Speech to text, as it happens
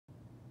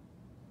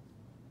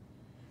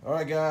All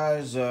right,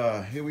 guys,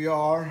 here we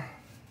are,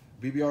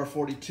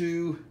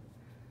 BBR42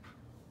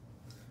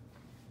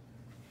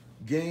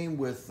 game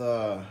with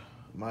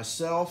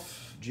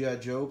myself, G.I.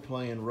 Joe,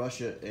 playing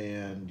Russia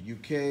and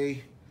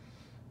UK,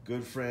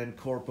 good friend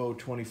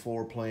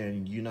Corpo24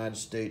 playing United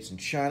States and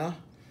China,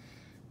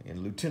 and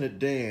Lieutenant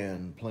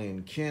Dan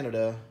playing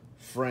Canada,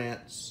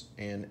 France,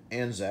 and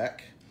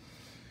Anzac,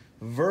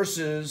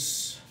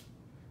 versus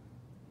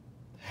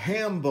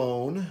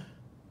Hambone,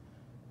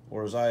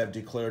 or as I have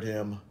declared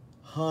him,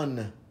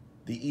 Hun,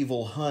 the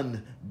evil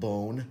Hun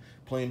Bone,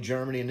 playing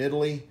Germany and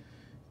Italy,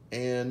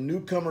 and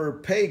newcomer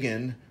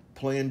Pagan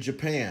playing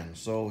Japan.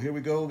 So here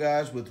we go,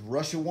 guys, with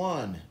Russia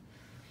 1.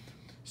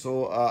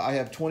 So I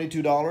have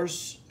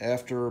 $22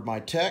 after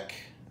my tech.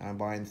 I'm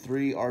buying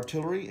 3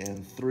 artillery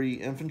and 3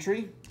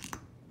 infantry.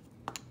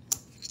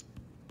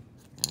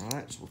 All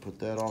right, so we'll put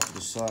that off to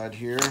the side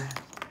here.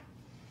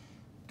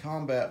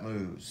 Combat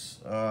moves.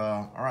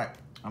 All right,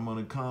 I'm going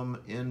to come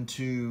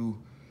into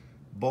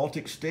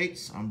Baltic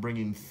states. I'm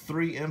bringing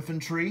 3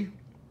 infantry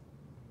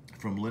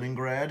from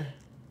Leningrad.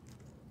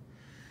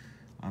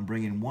 I'm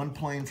bringing 1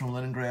 plane from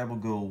Leningrad. We'll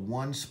go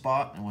 1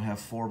 spot and we'll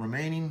have 4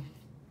 remaining.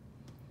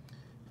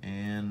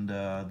 And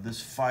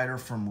this fighter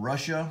from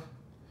Russia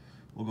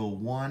will go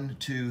 1,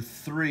 2,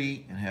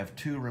 3 and have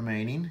 2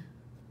 remaining.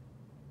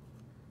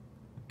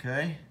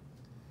 Okay.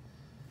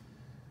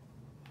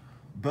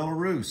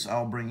 Belarus,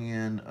 I'll bring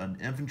in an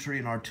infantry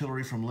and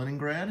artillery from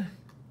Leningrad.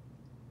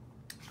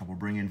 I will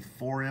bring in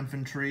 4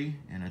 infantry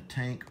and a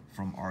tank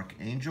from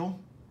Archangel.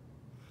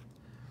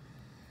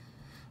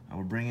 I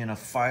will bring in a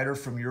fighter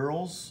from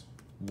Urals,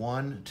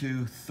 1,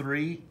 2,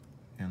 3,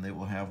 and they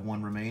will have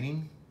 1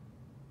 remaining.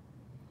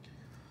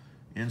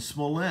 In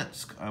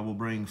Smolensk, I will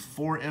bring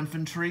 4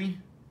 infantry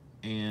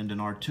and an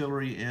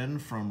artillery in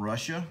from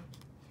Russia.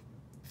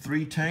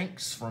 3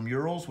 tanks from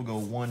Urals will go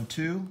 1,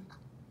 2.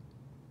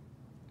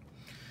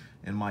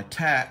 And my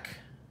TAC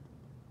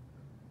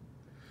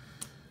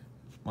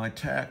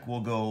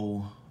will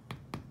go,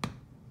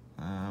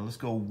 let's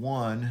go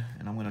 1,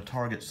 and I'm going to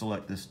target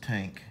select this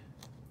tank.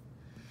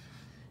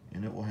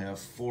 And it will have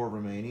 4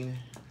 remaining.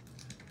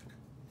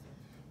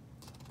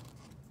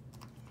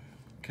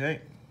 Okay,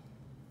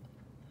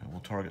 and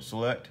we'll target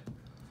select.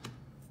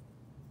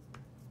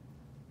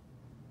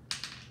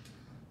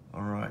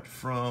 All right,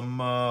 from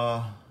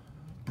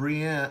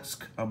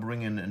Bryansk, I'll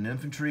bring in an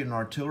infantry and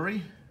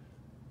artillery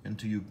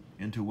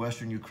into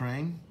Western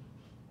Ukraine.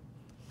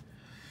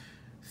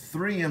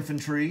 3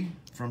 infantry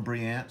from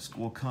Bryansk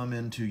will come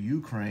into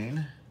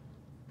Ukraine,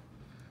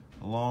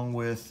 along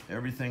with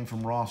everything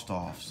from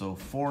Rostov. So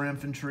 4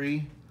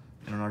 infantry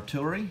and an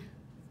artillery.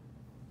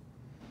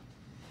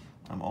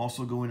 I'm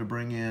also going to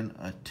bring in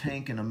a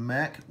tank and a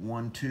mech,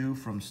 1, 2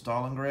 from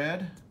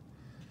Stalingrad.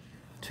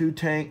 2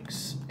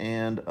 tanks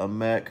and a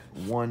mech,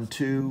 1,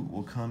 2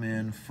 will come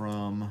in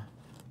from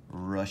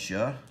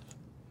Russia.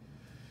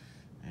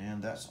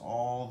 And that's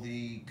all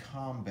the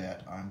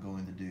combat I'm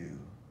going to do.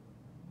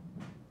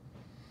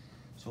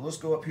 So let's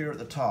go up here at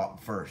the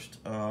top first.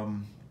 Wait,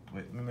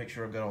 let me make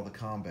sure I've got all the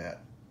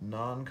combat.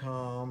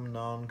 Non-com,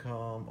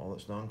 non-com, oh,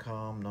 that's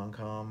non-com,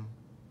 non-com.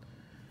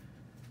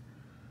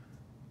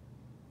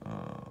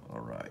 All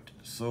right,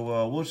 so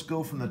we'll just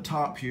go from the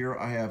top here.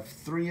 I have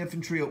 3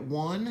 infantry at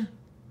 1,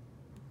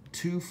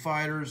 2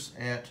 fighters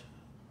at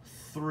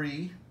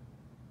 3.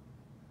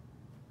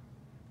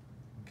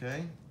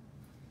 Okay,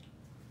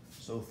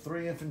 so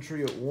 3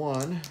 infantry at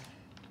 1.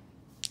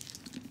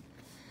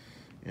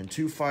 And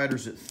 2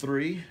 fighters at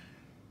 3.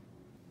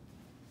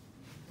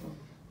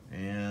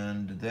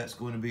 And that's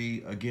going to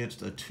be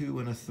against a 2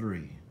 and a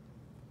 3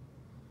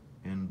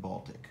 in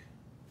Baltic.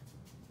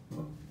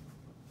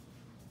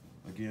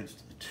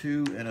 Against a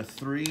 2 and a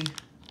 3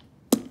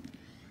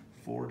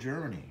 for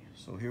Germany.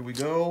 So here we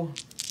go.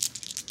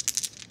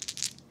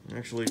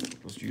 Actually,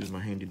 let's use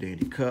my handy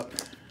dandy cup.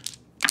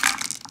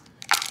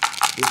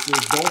 This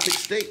is Baltic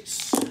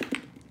states.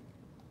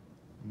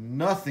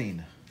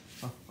 Nothing.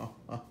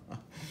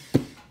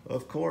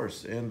 Of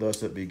course, and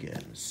thus it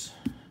begins.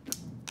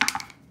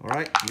 All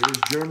right, here's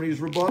Germany's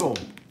rebuttal.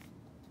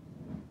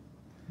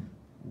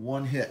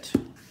 1 hit.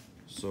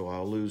 So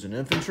I'll lose an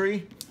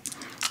infantry.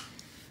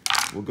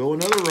 We'll go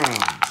another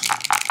round.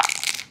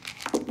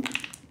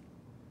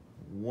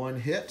 1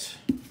 hit.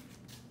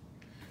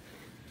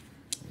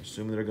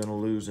 Assuming they're going to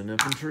lose an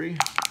infantry.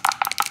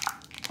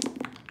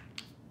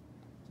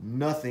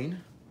 Nothing.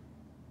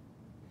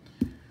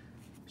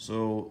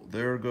 So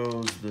there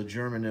goes the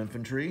German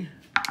infantry.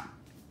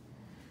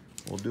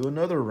 We'll do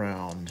another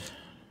round.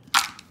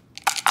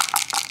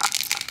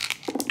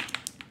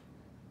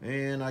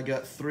 And I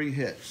got 3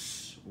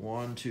 hits.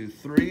 1, 2,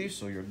 3,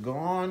 so you're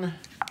gone.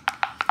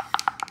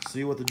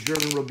 See what the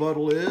German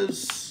rebuttal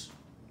is.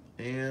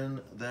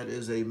 And that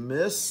is a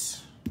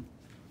miss.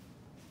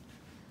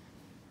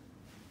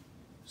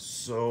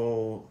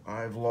 So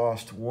I've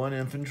lost 1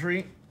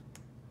 infantry.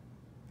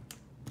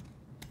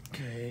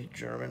 Okay,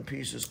 German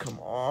pieces come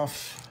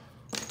off.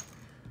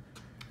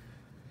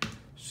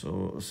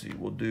 So let's see,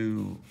 we'll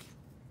do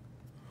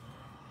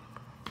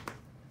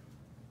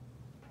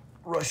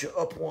Russia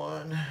up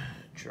 1,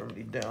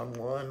 Germany down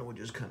 1. We'll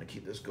just kind of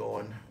keep this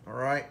going. All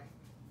right.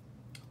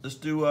 Let's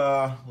do,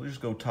 we'll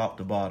just go top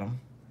to bottom.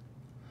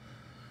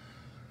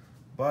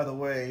 By the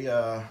way,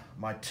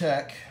 my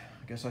tech,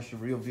 I guess I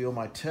should reveal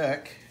my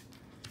tech,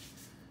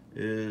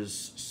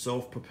 is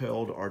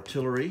self-propelled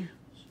artillery.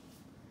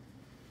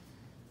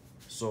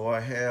 So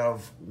I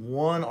have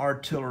 1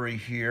 artillery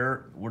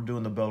here. We're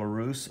doing the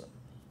Belarus.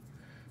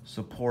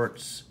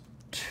 Supports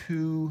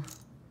 2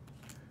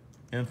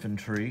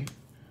 infantry.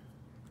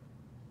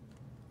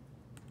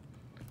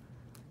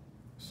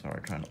 Sorry,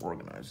 trying to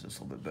organize this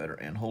a little bit better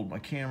and hold my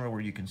camera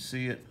where you can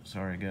see it.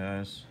 Sorry,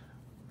 guys.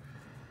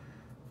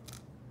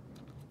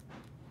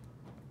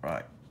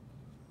 Right.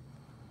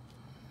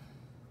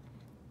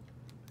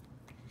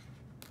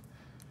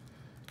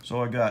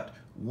 So I got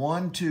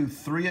 1, 2,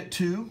 3 at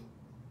 2,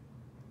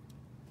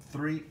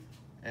 3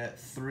 at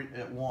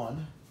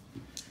 1.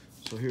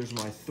 So here's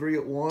my 3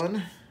 at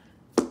 1.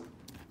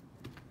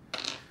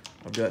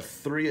 I've got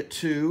 3 at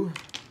 2.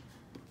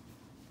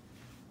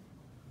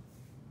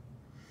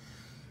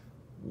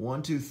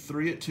 1, 2,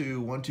 3 at 2,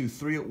 1, 2,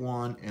 3 at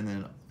 1, and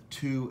then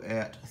 2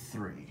 at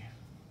 3.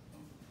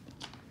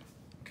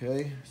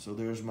 Okay, so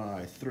there's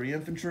my 3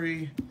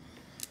 infantry,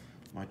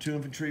 my 2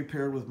 infantry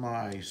paired with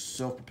my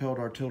self-propelled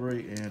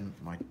artillery and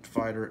my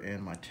fighter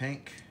and my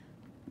tank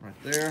right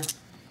there.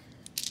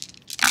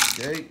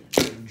 Okay,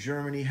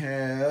 Germany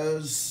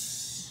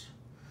has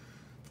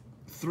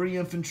 3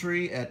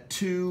 infantry at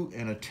 2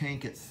 and a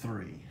tank at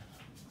 3.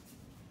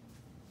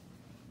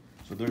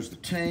 So there's the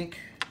tank,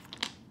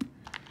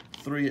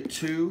 3 at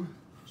 2,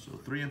 so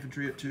 3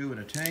 infantry at 2 and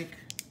a tank.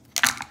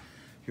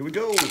 Here we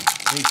go,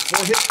 I need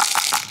 4 hits.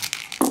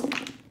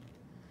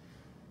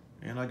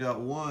 And I got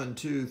 1,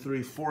 2,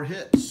 3, 4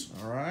 hits.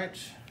 All right.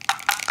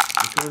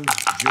 Here comes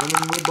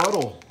German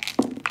rebuttal.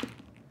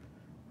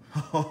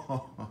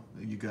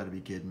 You gotta be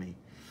kidding me.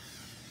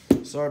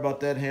 Sorry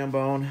about that,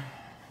 Hambone.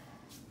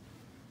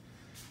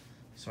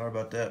 Sorry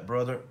about that,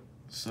 brother.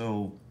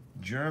 So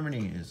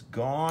Germany is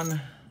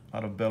gone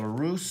out of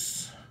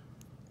Belarus.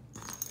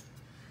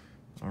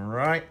 All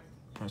right.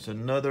 That's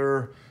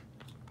another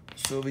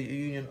Soviet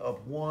Union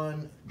up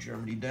 1,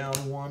 Germany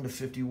down 1 to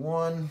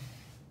 51.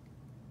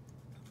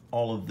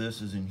 All of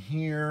this is in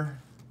here.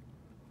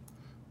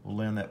 We'll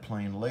land that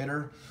plane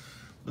later.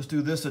 Let's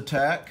do this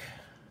attack.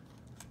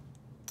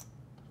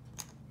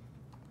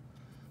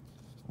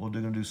 We're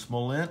gonna do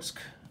Smolensk.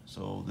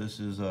 So this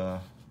is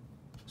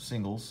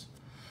singles.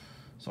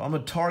 So I'm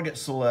gonna target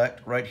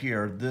select right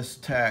here, this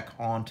tack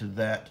onto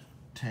that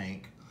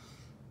tank.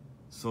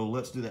 So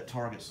let's do that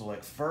target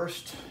select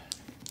first.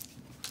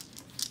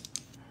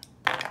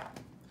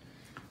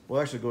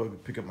 Well, actually go ahead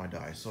and pick up my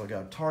dice. So I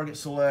got a target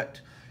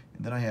select,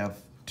 and then I have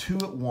 2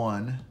 at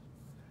 1,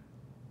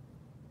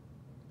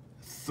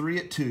 3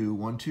 at 2,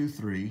 1, 2,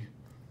 3.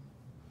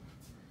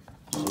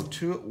 So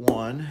 2 at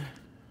 1,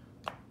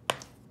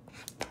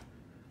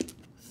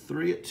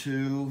 3 at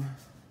 2,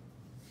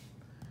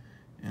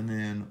 and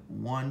then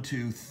 1,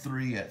 2,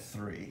 3 at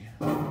 3.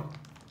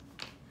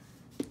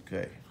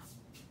 Okay,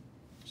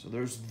 so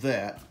there's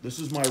that. This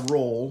is my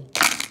roll,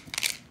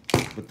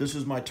 but this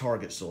is my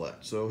target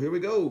select. So here we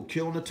go,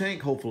 killing the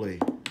tank,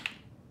 hopefully.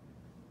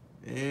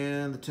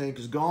 And the tank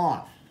is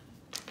gone.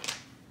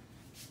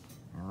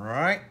 All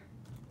right,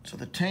 so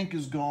the tank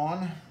is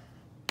gone.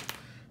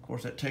 Of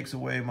course, that takes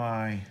away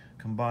my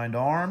combined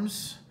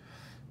arms.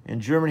 And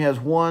Germany has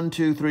 1,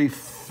 2, 3,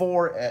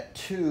 4 at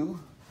 2.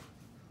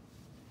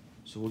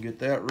 So we'll get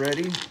that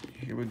ready.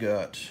 Here we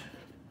got,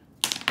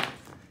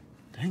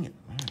 dang it,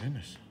 my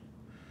goodness.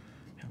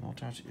 Have all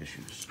types of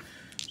issues.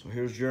 So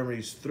here's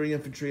Germany's 3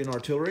 infantry and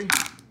artillery.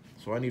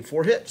 So I need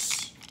 4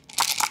 hits.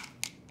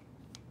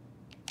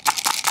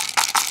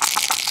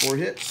 4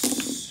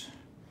 hits.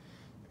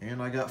 And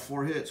I got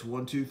 4 hits.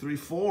 1, 2, 3,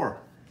 4.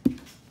 All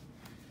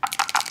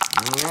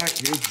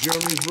right, here's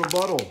Germany's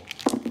rebuttal.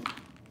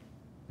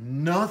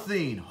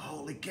 Nothing.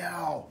 Holy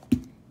cow.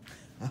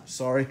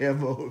 Sorry,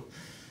 Hambo.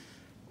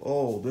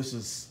 Oh, this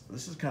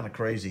is kind of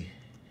crazy.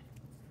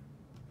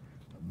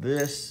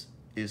 This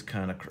is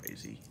kind of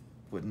crazy.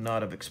 Would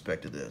not have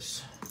expected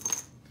this.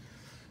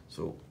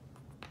 So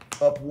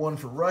up 1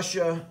 for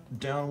Russia,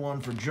 down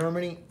 1 for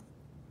Germany.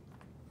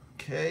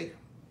 Okay.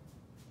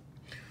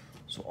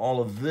 So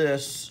all of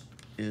this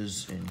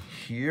is in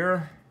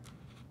here.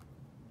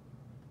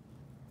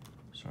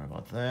 Sorry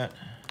about that.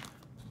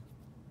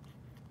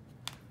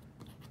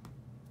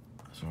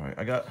 Sorry,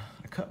 I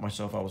cut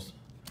myself. I was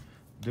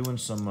doing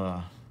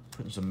some,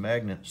 putting some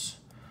magnets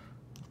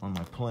on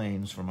my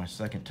planes for my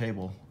second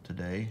table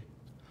today.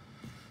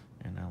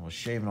 And I was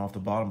shaving off the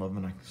bottom of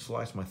them and I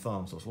sliced my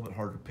thumb, so it's a little bit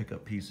hard to pick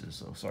up pieces,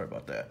 so sorry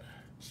about that.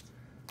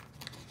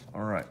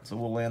 All right, so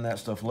we'll land that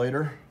stuff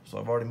later. So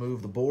I've already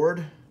moved the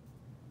board.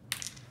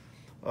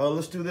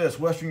 Let's do this,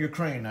 Western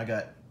Ukraine. I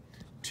got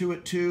 2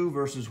 at 2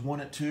 versus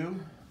 1 at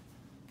 2.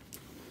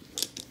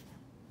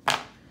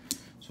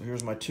 So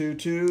here's my 2,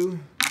 2.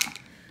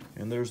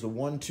 And there's the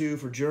 1, 2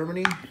 for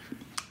Germany.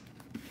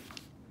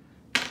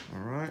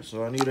 All right,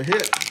 so I need a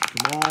hit.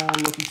 Come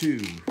on, lucky 2.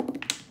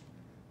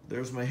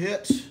 there's my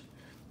hit.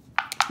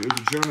 Here's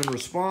a German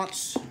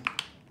response.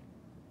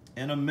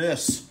 And a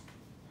miss.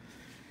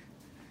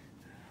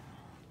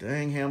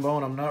 Dang,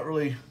 Hambone, I'm not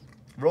really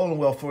rolling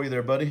well for you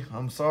there, buddy.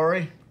 I'm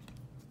sorry.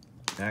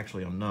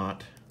 Actually, I'm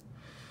not.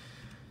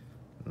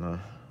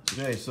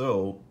 Okay,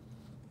 so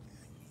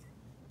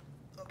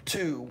up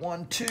 2,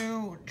 1,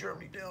 2.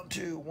 Germany down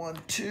 2, 1,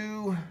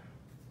 2.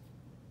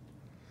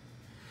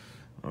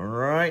 All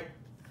right,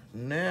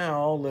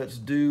 now let's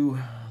do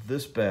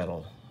this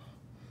battle.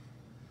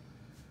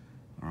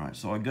 All right,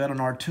 so I got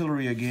an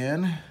artillery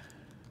again.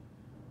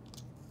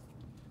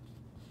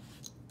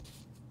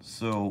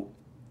 So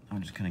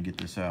I'm just gonna get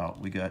this out.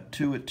 We got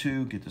 2 at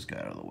 2, get this guy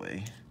out of the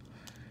way.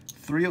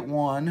 3 at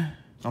 1,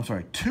 I'm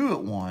sorry, 2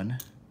 at 1,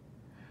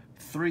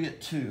 3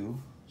 at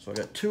 2. So I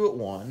got 2 at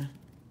 1,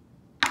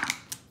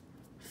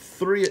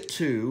 3 at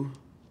 2,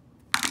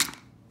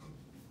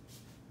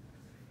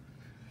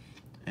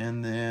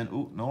 and then,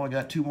 oh, no, I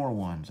got 2 more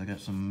 1s. I got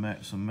some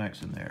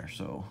mechs in there,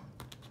 so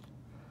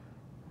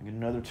I get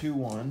another 2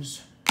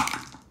 1s,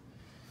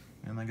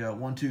 and I got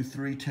 1, 2,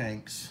 3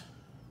 tanks,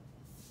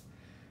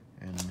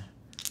 and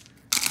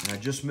I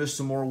just missed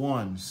some more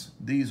 1s.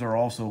 These are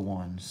also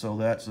 1s, so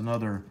that's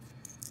another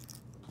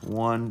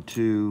 1,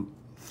 2,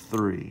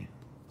 3.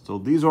 So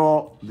these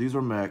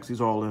are mechs.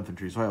 These are all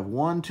infantry. So I have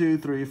 1, 2,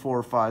 3,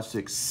 4, 5,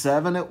 6,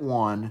 7 at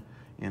 1,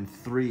 and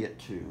 3 at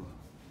 2.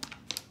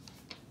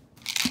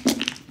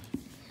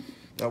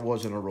 That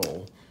wasn't a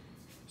roll.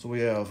 So we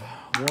have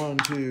 1,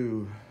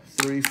 2,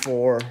 3,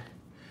 4,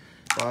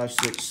 5,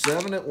 6,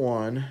 7 at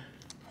 1,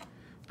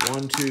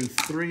 1, 2,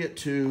 3 at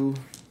 2,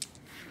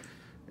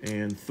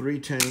 and 3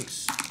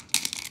 tanks,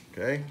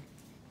 okay,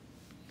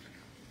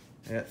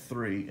 at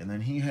 3. And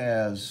then he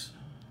has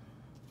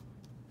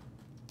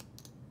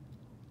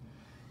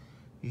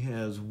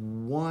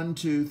 1,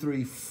 2,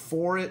 3,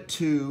 4 at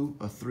 2,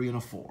 a 3 and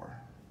a 4.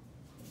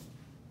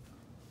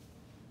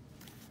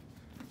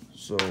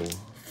 So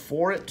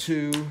 4 at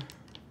 2.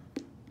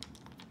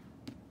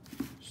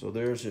 So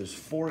there's his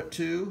 4 at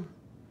 2,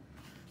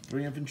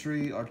 3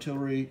 infantry,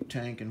 artillery,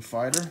 tank, and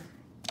fighter.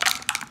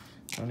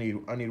 I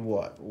need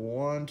what?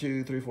 1,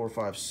 2, 3, 4,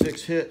 5,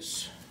 6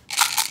 hits.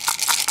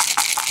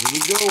 Here we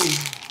go.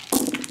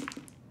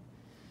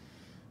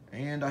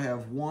 And I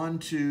have 1,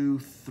 2,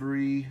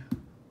 3.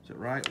 Is it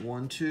right?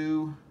 1,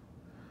 2,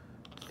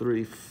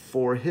 3,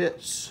 4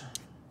 hits.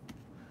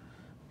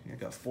 I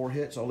got 4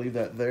 hits. I'll leave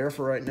that there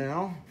for right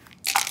now.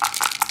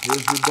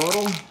 Here's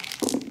rebuttal.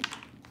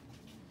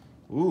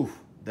 Ooh,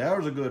 that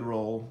was a good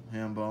roll,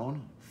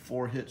 Hambone.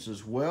 4 hits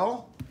as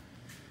well.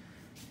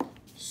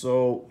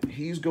 So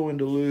he's going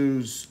to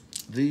lose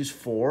these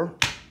 4.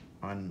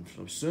 I'm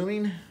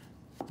assuming.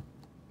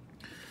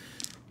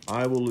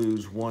 I will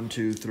lose 1,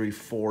 2, 3,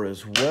 4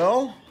 as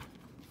well.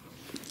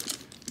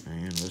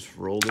 And let's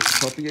roll this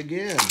puppy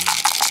again.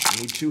 I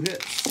need 2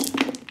 hits.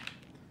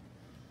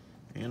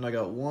 And I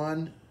got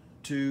 1,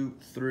 2,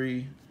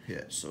 3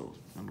 hits. So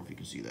I don't know if you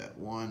can see that.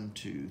 1,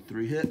 2,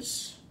 3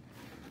 hits.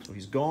 So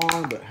he's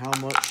gone, but how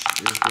much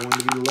is going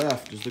to be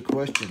left is the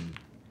question.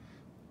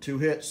 2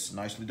 hits.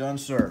 Nicely done,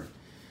 sir.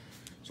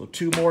 So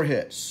 2 more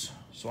hits.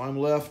 So I'm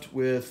left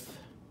with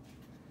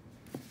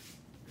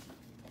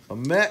a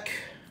mech,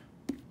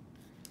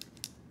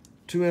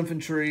 2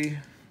 infantry.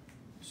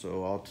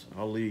 So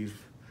I'll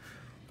leave.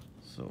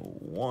 So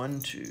 1,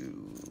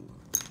 2,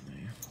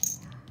 3,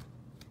 4.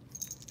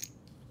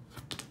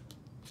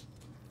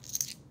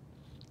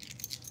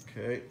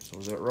 Okay, so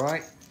is that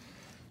right?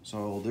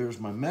 So there's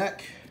my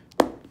mech.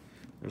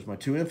 There's my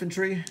 2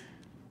 infantry.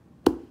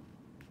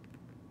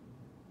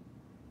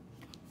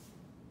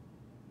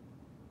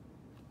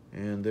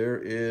 And there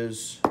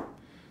is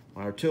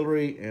my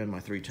artillery and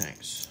my 3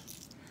 tanks.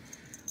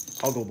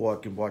 I'll go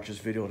back and watch this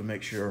video to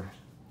make sure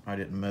I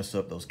didn't mess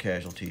up those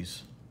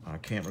casualties. I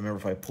can't remember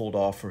if I pulled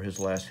off for his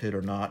last hit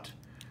or not.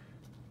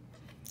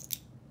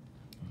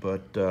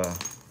 But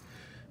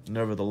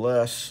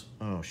nevertheless,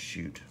 oh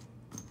shoot.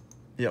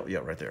 Yeah,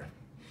 right there.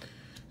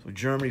 So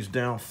Germany's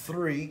down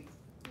 3.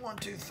 1,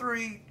 2,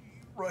 3.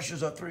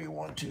 Russia's up 3.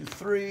 1, 2,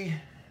 3.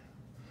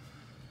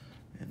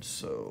 And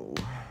so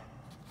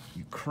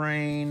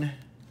Ukraine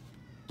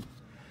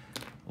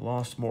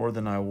lost more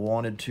than I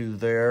wanted to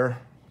there.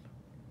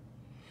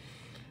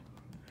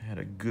 Had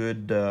a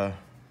good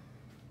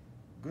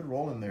good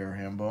roll in there,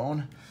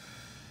 Hambone.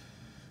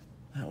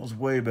 That was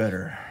way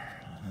better.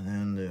 And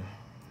then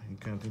you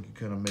kind of think you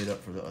kind of made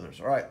up for the others.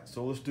 All right,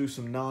 so let's do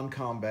some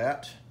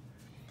non-combat.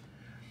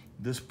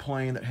 This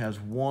plane that has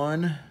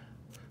 1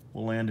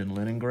 will land in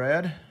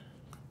Leningrad.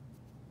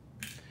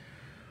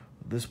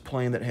 This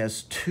plane that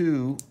has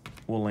 2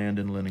 will land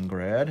in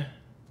Leningrad.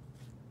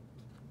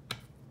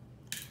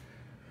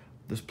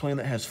 This plane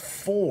that has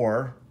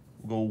 4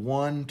 will go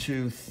 1,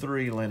 2,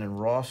 3, land in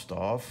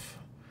Rostov.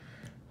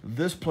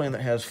 This plane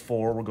that has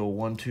 4 will go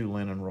 1, 2,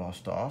 land in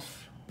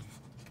Rostov.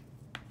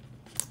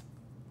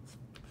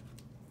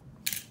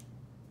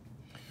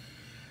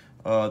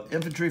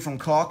 Infantry from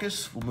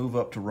Caucasus will move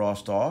up to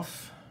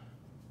Rostov.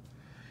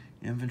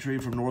 Infantry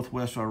from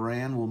northwest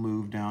Iran will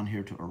move down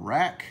here to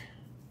Iraq.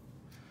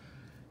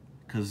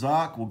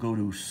 Kazakh will go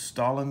to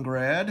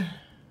Stalingrad.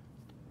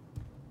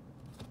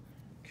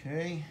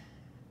 Okay.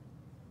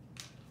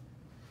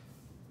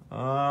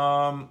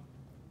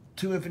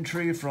 2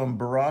 infantry from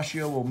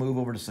Buryatia will move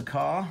over to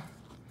Sakha.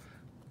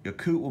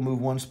 Yakut will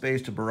move 1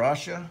 space to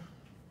Buryatia.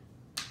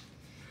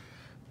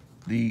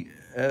 The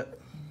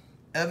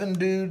Evan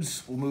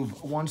dudes will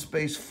move 1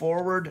 space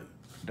forward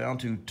down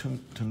to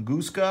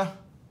Tunguska.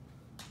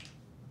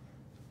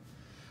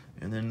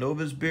 And then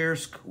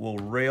Novosibirsk will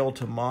rail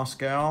to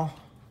Moscow.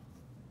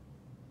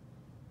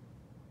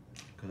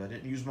 Because I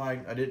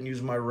didn't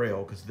use my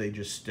rail because they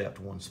just stepped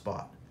 1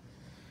 spot.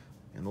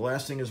 And the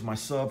last thing is my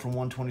sub from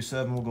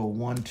 127 will go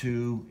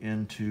 1-2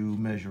 into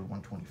measure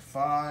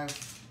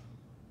 125.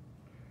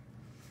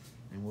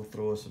 And we'll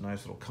throw us a nice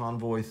little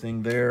convoy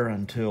thing there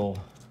until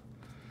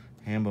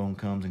Hambone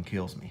comes and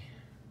kills me.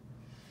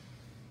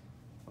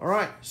 All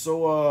right,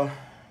 so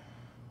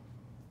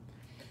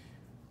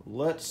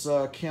let's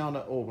count.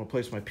 Oh, I'm gonna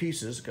place my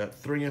pieces. Got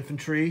 3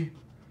 infantry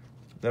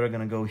that are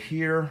gonna go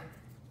here.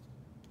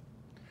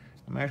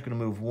 I'm actually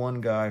gonna move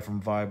 1 guy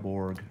from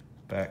Vyborg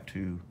back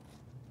to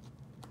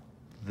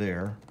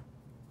there.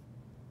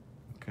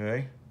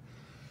 Okay.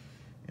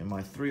 And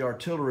my 3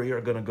 artillery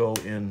are gonna go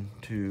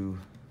into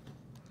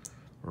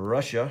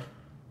Russia,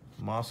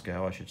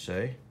 Moscow, I should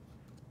say.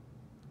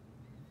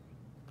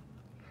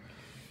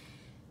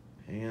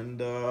 And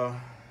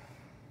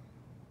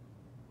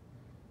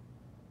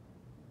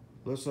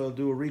let's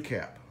do a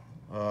recap.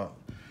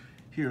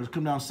 Here, let's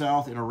come down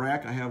south in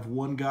Iraq. I have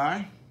 1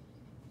 guy.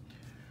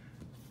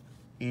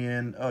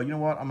 And you know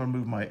what? I'm gonna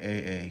move my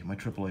AA, my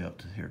AAA up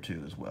to here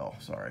too as well,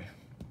 sorry.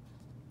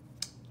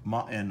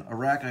 In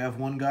Iraq, I have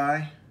 1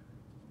 guy.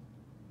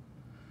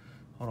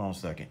 Hold on a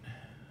second.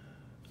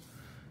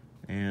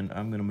 And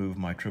I'm gonna move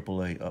my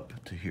AAA up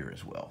to here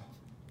as well.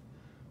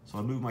 So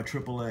I moved my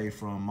AAA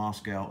from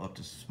Moscow up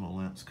to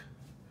Smolensk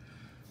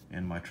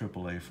and my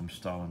AAA from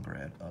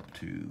Stalingrad up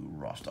to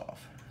Rostov.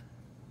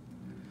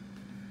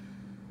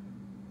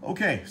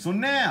 Okay, so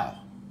now,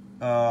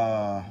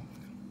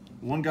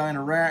 1 guy in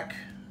Iraq,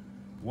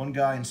 1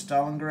 guy in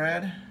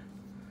Stalingrad.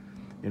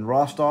 In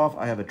Rostov,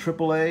 I have a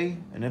AAA,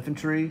 an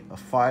infantry, a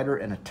fighter,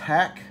 and a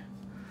TAC.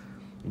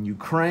 In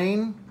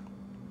Ukraine,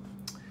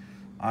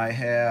 I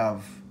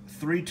have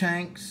 3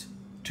 tanks,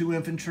 2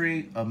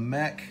 infantry, a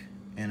mech,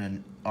 and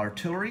an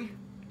artillery.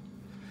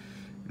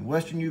 In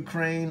Western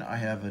Ukraine, I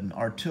have an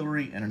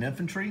artillery and an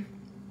infantry.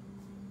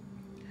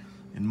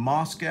 In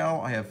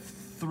Moscow, I have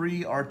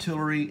 3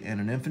 artillery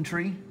and an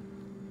infantry.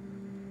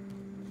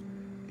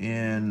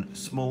 In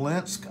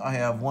Smolensk, I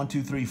have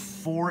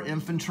 4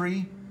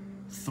 infantry,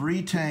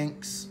 3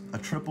 tanks, a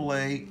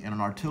AAA, and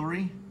an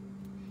artillery.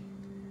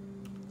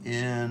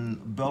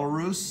 In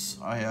Belarus,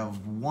 I have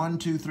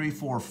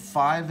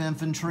 5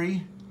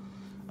 infantry,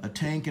 a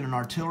tank, and an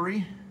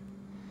artillery.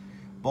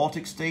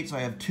 Baltic States, I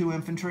have 2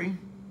 infantry.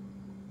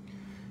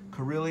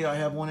 Karelia, I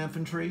have 1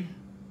 infantry.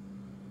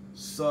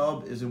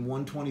 Sub is in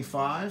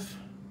 125.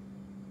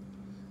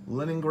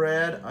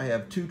 Leningrad, I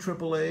have 2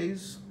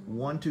 AAAs,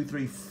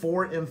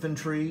 4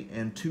 infantry,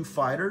 and 2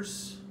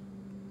 fighters.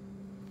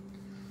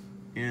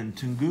 In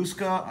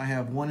Tunguska, I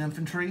have 1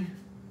 infantry.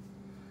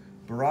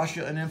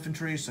 Buryatia, an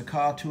infantry.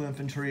 Sakha, 2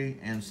 infantry.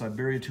 And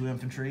Siberia, 2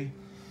 infantry.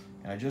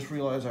 And I just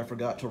realized I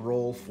forgot to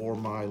roll for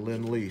my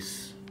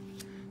Lend-Lease.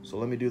 So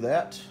let me do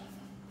that.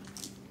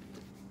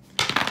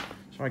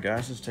 Sorry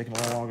guys, this is taking a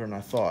lot longer than I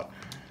thought.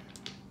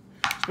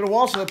 It's been a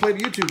while since I played a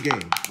YouTube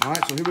game. All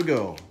right, so here we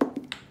go.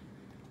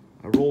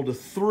 I rolled a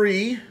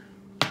 3.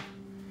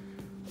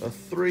 A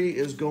 3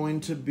 is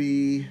going to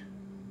be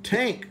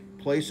tank.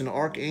 Place an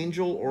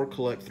Archangel or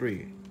collect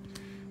 3.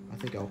 I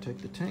think I'll take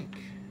the tank.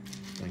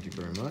 Thank you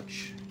very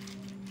much.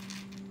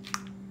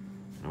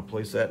 And I'll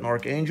place that in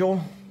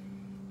Archangel.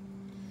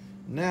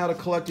 Now to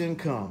collect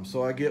income.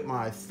 So I get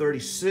my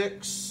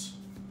 36.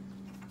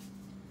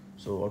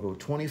 So I'll go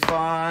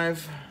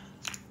 25,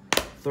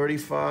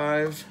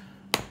 35.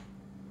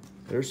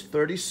 There's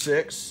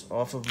 36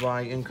 off of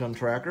my income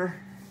tracker.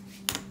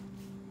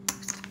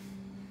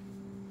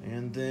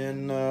 And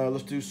then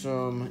let's do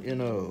some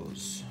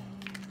NOs.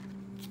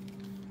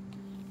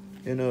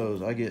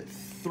 NOs, I get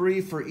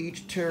 3 for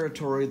each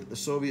territory that the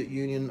Soviet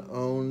Union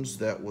owns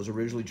that was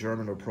originally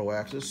German or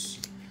pro-Axis.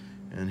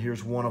 And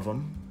here's one of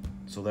them.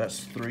 So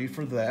that's 3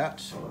 for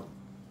that.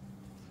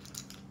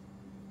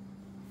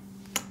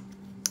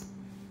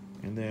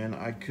 And then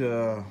I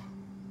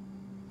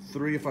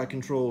 3 if I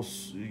control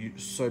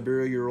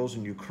Siberia, Urals,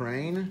 and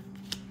Ukraine.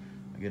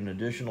 I get an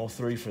additional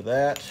 3 for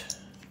that.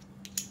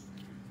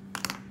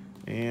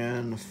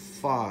 And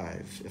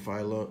 5 if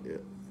I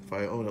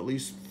own at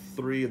least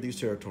 3 of these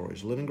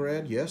territories.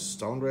 Leningrad, yes.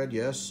 Stalingrad,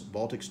 yes.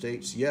 Baltic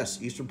States,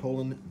 yes. Eastern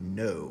Poland,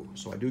 no.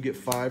 So I do get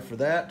 5 for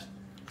that.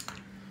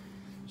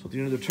 So at the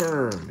end of the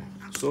turn,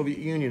 Soviet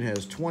Union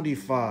has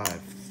 25,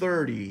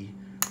 30,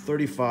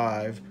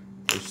 35,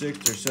 36,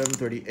 37,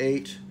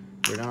 38,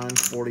 39,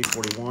 40,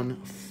 41,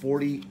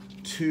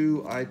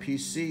 42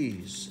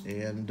 IPCs.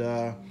 And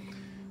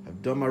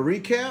I've done my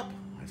recap.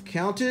 I've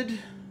counted.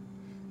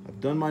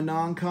 I've done my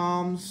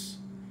non-coms.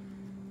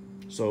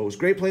 So it was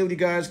great playing with you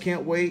guys.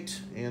 Can't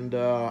wait. And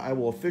I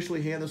will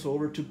officially hand this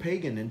over to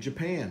Pagan in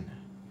Japan.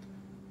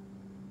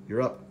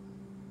 You're up.